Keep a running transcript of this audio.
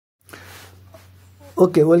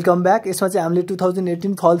Okay welcome back. यसमा चाहिँ हामीले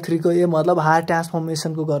 2018 फल 3 को ए मतलब हायर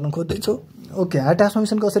ट्रान्सफर्मेसनको गर्न खोज्दैछौँ। ओके, हायर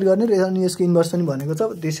ट्रान्सफर्मेसन कसरी गर्ने र अनि यसको इन्भर्स पनि भनेको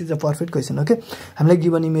छ। This is a perfect question. Okay, हामीलाई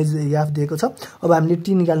गिभन इमेज याफ दिएको छ। अब हामीले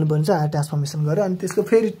टी निकाल्नु पर्छ हायर ट्रान्सफर्मेसन गरेर, अनि त्यसको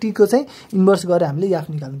फेरि टी को चाहिँ इन्भर्स गरेर हामीले याफ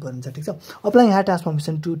निकाल्नु पर्छ। ठीक छ। Apply higher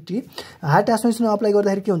transformation to T. Higher transformation apply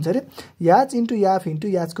गर्दाखेरि के हुन्छ अरे, याच इन्टु याफ इन्टु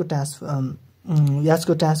याचको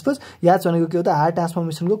ट्रान्सपोज। याच भनेको के हो त, हायर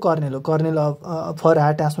ट्रान्सफर्मेसनको कर्नेल हो। Kernel of for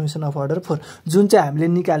higher transformation of order 4 जुन चाहिँ हामीले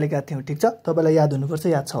निकालेका थियौँ। ठीक छ, तपाईँलाई याद हुनुपर्छ,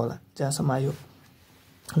 याद छ होला जहाँसम्म आयो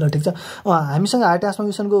ल। ठीक छ, हामीसँग हायर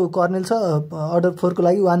ट्रान्सफर्मेसनको कर्नेल छ अर्डर 4 को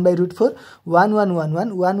लागि 1/√4 1 1 1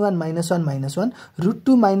 1 1 1 -1 -1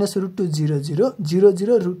 √2 - √2 0 0 0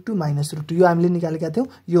 0 √2 - √2 यो हामीले निकालेका थियौँ।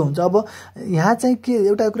 यो हुन्छ। अब यहाँ चाहिँ के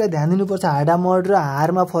एउटा कुरा ध्यान दिनुपर्छ, हाडा मड र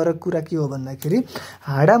हारमा फरक कुरा के हो भन्दाखेरि,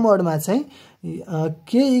 हाडा मडमा चाहिँ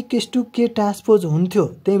के इक्वल्स टु के ट्रान्सपोज हुन्थ्यो,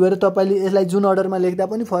 त्यही भएर तपाईँले यसलाई जुन अर्डरमा लेख्दा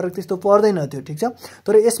पनि फरक त्यस्तो पर्दैन थियो। ठीक छ,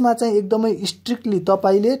 तर यसमा चाहिँ एकदमै स्ट्रिक्टली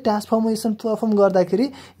तपाईँले ट्रान्सफर्मेसन पर्फर्म गर्दाखेरि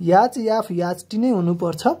याच याफ याच टी नै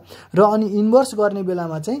हुनुपर्छ र अनि इन्भर्स गर्ने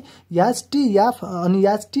बेलामा चाहिँ याच टी याफ अनि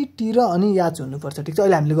याच टी टी र अनि याच हुनुपर्छ। ठिक छ,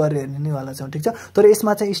 अहिले हामीले गरेर हेर्ने नै वाला छौँ। ठिक छ, तर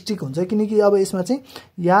यसमा चाहिँ स्ट्रिक हुन्छ किनकि अब यसमा चाहिँ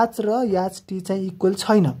याच र याच टी चाहिँ इक्वल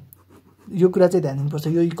छैन। यो कुरा चाहिँ ध्यान दिनुपर्छ,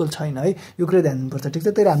 यो इक्वल छैन है, यो कुरा ध्यान दिनुपर्छ। ठिक छ,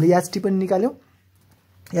 तर हामीले याच टी पनि निकाल्यौँ।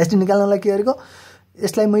 याच टी निकाल्नलाई के गरेको,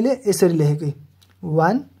 यसलाई मैले यसरी लेखेको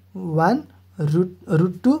 1 1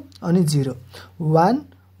 √2 अनि 0 1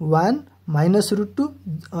 1 -√2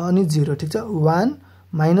 अनि 0। ठिक छ, 1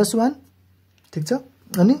 -1 ठिक छ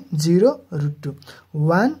अनि 0 √2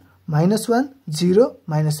 1 -1 0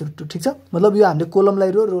 -√2। ठिक छ, मतलब यो हामीले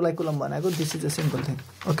कोलमलाई रो रोलाई कोलम बनाएको। This is a simple thing.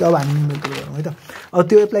 Okay, अब हामी न्युमेरिकल गरौँ है त। अब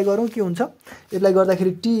त्यो एप्लाई गरौँ, के हुन्छ एप्लाई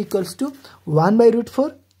गर्दाखेरि टी इक्वल्स टु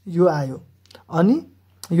 1/√4 यो आयो, अनि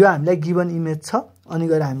यो हामीलाई गिभन इमेज छ, अनि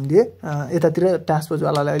गएर हामीले यतातिर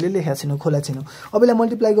ट्रान्सपोजवालालाई अहिले लेखेका छैनौँ, खोला छैनौँ। अब यसलाई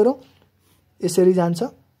मल्टिप्लाई गरौँ, यसरी जान्छ।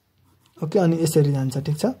 ओके, अनि यसरी जान्छ।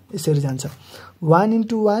 ठिक छ, यसरी जान्छ 1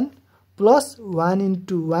 × 1 प्लस 1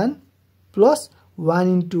 × 1 प्लस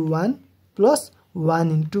 1 × 1 प्लस 1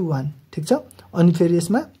 × 1। ठिक छ, अनि फेरि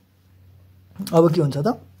यसमा अब के हुन्छ त।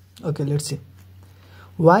 Okay, let's see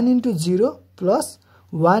 1 × 0 plus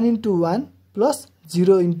 1 × 1 plus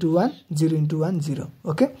 0 × 1 0 × 1 0।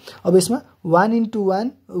 Okay, अब यसमा 1 ×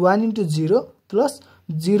 1 1 × 0 प्लस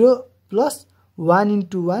 0 प्लस 1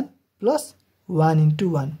 × 1 प्लस 1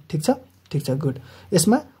 × 1। ठिक छ, ठिक छ, गुड।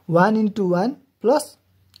 यसमा 1 × 1 प्लस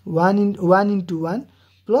 1 × 1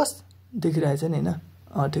 प्लस देखिरहेछ नि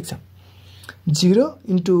होइन, ठिक छ 0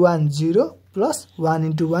 × 1 0 प्लस 1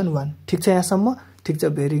 × 1 1। ठिक छ यहाँसम्म, ठिक छ,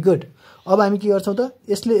 भेरी गुड। अब हामी के गर्छौँ त,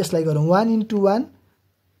 यसलाई गरौँ 1 × 1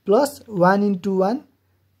 प्लस 1 × 1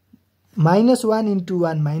 -1 ×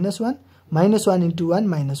 1 -1 -1 × 1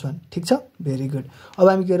 -1। ठिक छ, भेरी गुड। अब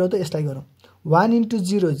हामी के गरौँ त, यसलाई गरौँ 1 ×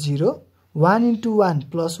 0 0 1 × 1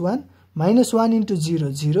 प्लस 1 -1 ×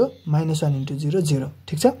 0 0 -1 × 0 0।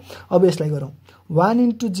 ठिक छ, अब यसलाई गरौँ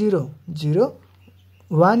 1 × 0 0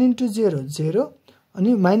 1 × 0 0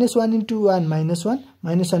 अनि -1 × 1 -1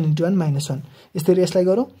 -1 × 1 -1। यसरी यसलाई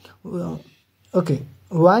गरौँ। ओके,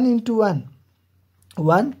 1 × 1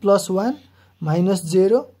 1 प्लस 1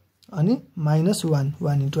 -0 अनि -1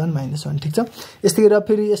 1 × 1 -1। ठिक छ, यस्तै गरेर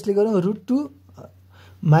फेरि यसले गरौँ √2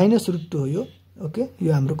 -√2 हो यो। ओके,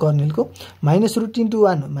 यो हाम्रो कर्नेलको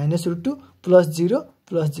 -√1 -√2 प्लस 0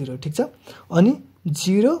 प्लस 0। ठिक छ, अनि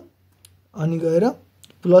 0 अनि गएर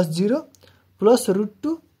प्लस 0 प्लस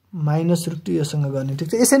 √2 -√2 योसँग गर्ने। ठिक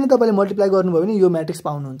छ, यसरी नै तपाईँले मल्टिप्लाई गर्नुभयो भने यो म्याट्रिक्स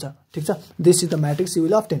पाउनुहुन्छ। ठिक छ, this is the matrix you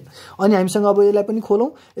will obtain. अनि हामीसँग अब यसलाई पनि खोलौँ।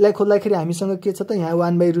 यसलाई खोल्दाखेरि हामीसँग के छ त, यहाँ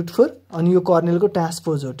 1/√4 अनि यो कर्नेलको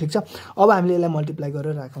ट्रान्सपोज हो। ठिक छ, अब हामीले यसलाई मल्टिप्लाई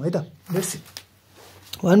गरेर राखौँ है त। लेट्स सी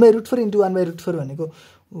 1/√4 × 1/√4 भनेको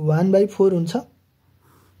 1/4 हुन्छ।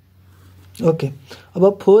 ओके, अब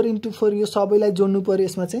 4 × 4 यो सबैलाई जोड्नु पर्यो।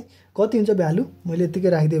 यसमा चाहिँ कति हुन्छ भ्यालु, मैले यतिकै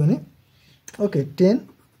राखिदिएँ भने ओके 10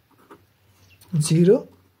 0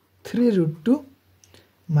 3 √2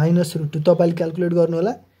 -√2। तपाईँले क्यालकुलेट गर्नु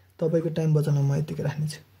होला, तपाईँको टाइम बचाउन म यतिकै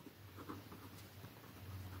राख्नेछु।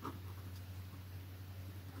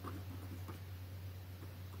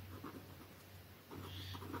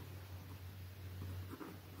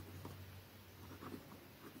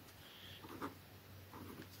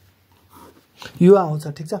 यो आउँछ।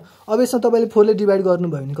 ठिक छ, अब यसमा तपाईँले 4 ले डिभाइड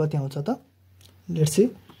गर्नुभयो भने कति आउँछ त, लेट्स सी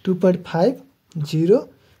 2.5 0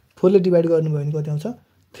 4 ले डिभाइड गर्नुभयो भने कति आउँछ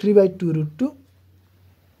 3/2 √2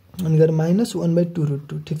 अनि गएर -1/2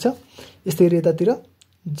 √2। ठिक छ, यस्तै गरी यतातिर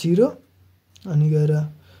 0 अनि गएर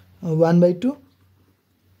 1/2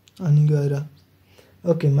 अनि गएर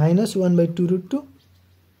ओके -1/2 √2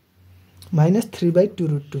 -3/2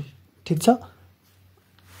 √2। ठिक छ,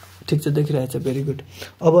 ठिक छ देखिरहेछ भेरी गुड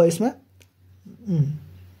अब यसमा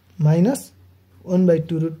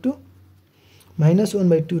 -1/2√2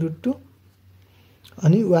 -1/2√2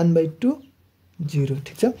 अनि 1/2 0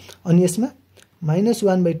 ठिक छ अनि यसमा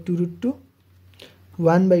 -1/2√2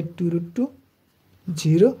 1/2√2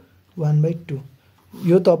 0 1/2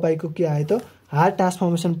 यो तपाईको के आयो त हार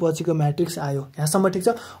ट्रान्सफर्मेसन पछिको म्याट्रिक्स आयो यहाँसम्म ठिक छ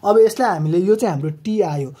अब यसलाई हामीले यो चाहिँ हाम्रो टी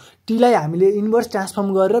आयो टी लाई हामीले इन्भर्स ट्रान्सफर्म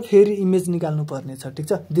गरेर फेरि इमेज निकाल्नु पर्ने छ ठिक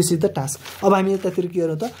छ दिस इज द टास्क अब हामी यतातिर के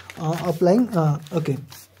गरौँ त अप्लाइङ ओके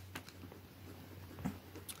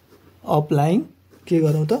अप्लाइङ के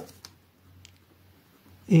गरौँ त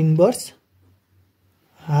इन्भर्स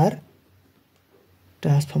हार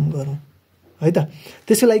ट्रान्सफर्म गरौँ है त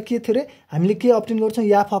त्यसको लागि के थियो रे हामीले के अप्टेन गर्छौं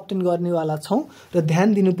याफ अप्टेन गर्नेवाला छौं र ध्यान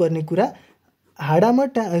दिनुपर्ने कुरा हार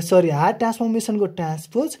ट्रान्सफर्मेसनको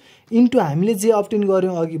ट्रान्सपोज इन्टु हामीले जे अप्टेन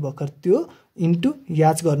गर्यौं अघि भर्खर त्यो इन्टु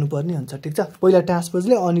याच गर्नुपर्ने हुन्छ ठिक छ पहिला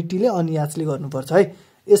ट्रान्सपोजले अनि टीले अनि याचले गर्नुपर्छ है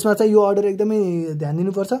यसमा चाहिँ यो अर्डर एकदमै ध्यान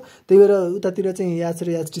दिनुपर्छ त्यही भएर उतातिर चाहिँ याच र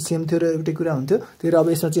याच टी सेम थियो र एउटै कुरा हुन्थ्यो त्यही भएर अब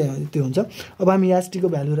यसमा चाहिँ त्यो हुन्छ अब हामी याच टी को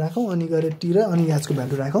भ्यालु राखौं अनि गएर टी र अनि याचको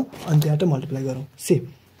भ्यालु राखौं अनि त्यहाँबाट मल्टिप्लाई गरौँ सी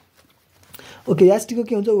ओके याच टी को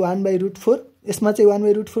के हुन्छ 1/√4 यसमा चाहिँ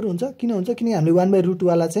 1/√4 हुन्छ किन हुन्छ किनकि हामीले 1/√2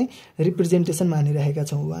 वाला चाहिँ रिप्रेजेन्टेसन मानिरहेका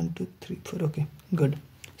छौं 1 2 3 4 ओके गुड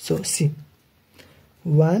सो सी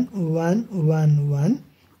 1 1 1 1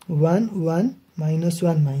 1 1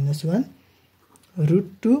 -1 -1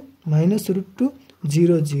 √2 -√2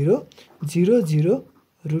 0 0 0 0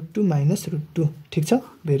 √2 -√2 ठिक छ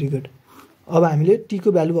भेरी गुड अब हामीले टी को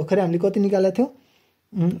भ्यालु भर्खरै हामीले कति निकालेका थियौ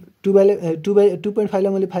 2/5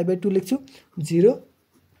 लाई मैले 5/2 लेख्छु 0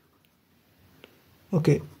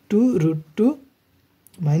 ओके 2√2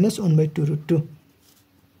 -1/2√2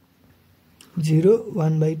 0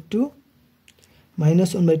 1/2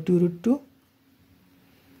 -1/2√2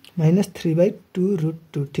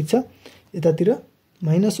 -3/2√2 ठिक छ यतातिर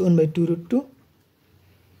 -1/2√2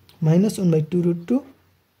 -1/2√2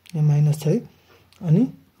 यहाँ माइनस छ है अनि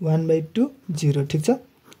 1/2 0 ठिक छ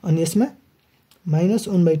अनि यसमा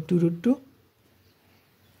 -1/2√2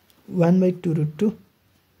 1/2√2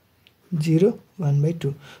 0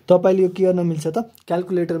 1/2 तपाईले यो के गर्न मिल्छ त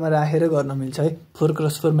क्याल्कुलेटरमा राखेर गर्न मिल्छ है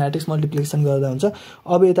 4x4 म्याट्रिक्स मल्टिप्लिकेसन गर्दा हुन्छ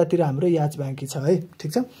अब यतातिर हाम्रो याच बाँकी छ है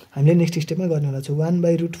ठिक छ हामीले नेक्स्ट स्टेपमा गर्नेवाला छौं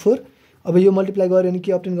 1/√4 अब यो मल्टिप्लाई गर्यो भने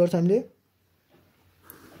के अप्टेन गर्छ हामीले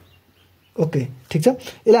ओके ठिक छ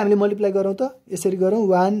यसलाई हामीले मल्टिप्लाई गरौँ त यसरी गरौँ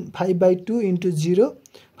 5/2 * 0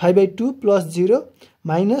 5/2 + 0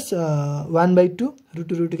 माइनस 1/2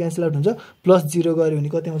 √2 क्यान्सल आउट हुन्छ प्लस 0 गर्यो भने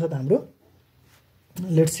कति आउँछ त हाम्रो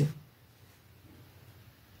लेट्स सी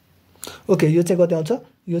ओके यो चाहिँ कति आउँछ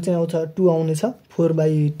यो चाहिँ आउँछ 2 आउने छ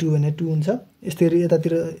 4/2 भने 2 हुन्छ यसरी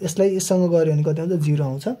यतातिर यसलाई यससँग गर्यो भने कति आउँछ 0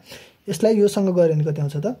 आउँछ यसलाई योसँग गर्यो भने कति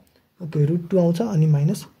आउँछ त ओके √2 आउँछ अनि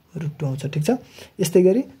माइनस √2 आउँछ ठिक छ यस्तै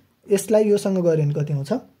गरी यसलाई योसँग गर्यो भने कति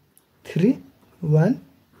आउँछ 3 1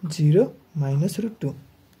 0 माइनस √2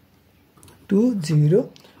 2 0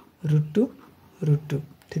 √2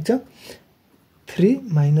 ठिक छ 3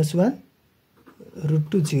 -1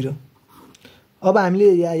 √2 0 अब हामीले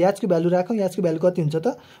याचको भ्यालु राखौं याचको भ्यालु कति हुन्छ त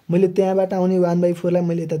मैले त्यहाँबाट आउने 1/4 लाई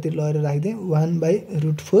मैले यतातिर लगेर राख्दिए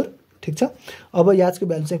 1/√4 ठिक छ अब याचको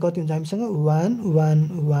भ्यालु चाहिँ कति हुन्छ हामीसँग 1 1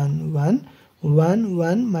 1 1 1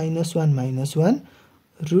 1 -1 -1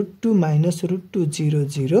 √2 -√2 0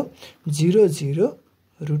 0 0 0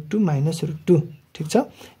 √2 -√2 ठिक छ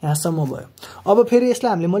यहाँसम्म भयो अब फेरि यसलाई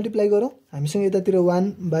हामीले मल्टिप्लाई गरौँ हामीसँग यतातिर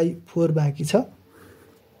 1/4 बाँकी छ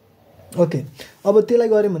ओके अब त्यसलाई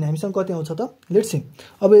गर्यौं भने हामीसँग कति आउँछ त लेट्स सी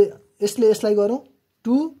अब यसलाई गरौँ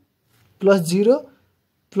 2 + 0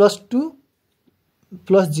 + 2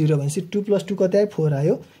 + 0 भनेपछि 2 + 2 कति आयो 4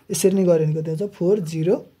 आयो यसरी नै गर्यो भने कति आउँछ 4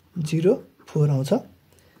 0 0 4 आउँछ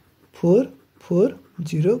 4 4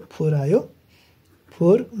 0 4 आयो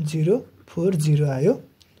 4 0 4 0 आयो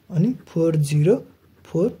अनि 4 0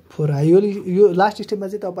 4 4 आयो यो लास्ट स्टेपमा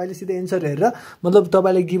चाहिँ तपाईले सिधै एन्सर हेरेर मतलब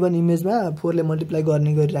तपाईले गिवन इमेजमा 4 ले मल्टिप्लाई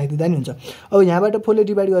गर्ने गरी राखिदिँदा नि हुन्छ अब यहाँबाट 4 ले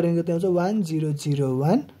डिभाइड गरेको कति आउँछ 1 0 0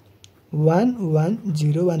 1 1 1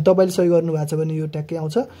 0 1 तपाईले सही गर्नु भएको छ भने यो ट्याक्कै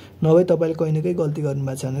आउँछ नभए तपाईले कहीं न कहीं गल्ती गर्नु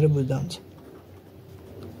भएको छ भनेर बुझ्दा हुन्छ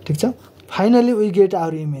ठीक छ finally we get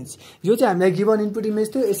our image यो चाहिँ हामीलाई गिवन इनपुट इमेज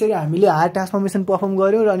थियो यसरी हामीले हार ट्रान्सफर्मेसन परफर्म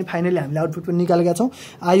गर्यौं र अनि फाइनली हामीले आउटपुट पनि निकालेका छौं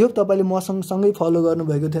आई होप तपाईले मसँग सँगै फलो गर्नु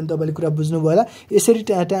भएको थियो नि तपाईले कुरा बुझ्नु भयो होला यसरी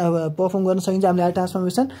परफर्म गर्न सकिन्छ हामीले हार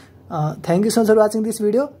transformation thank you so much for watching this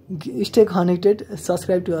video stay connected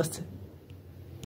subscribe to us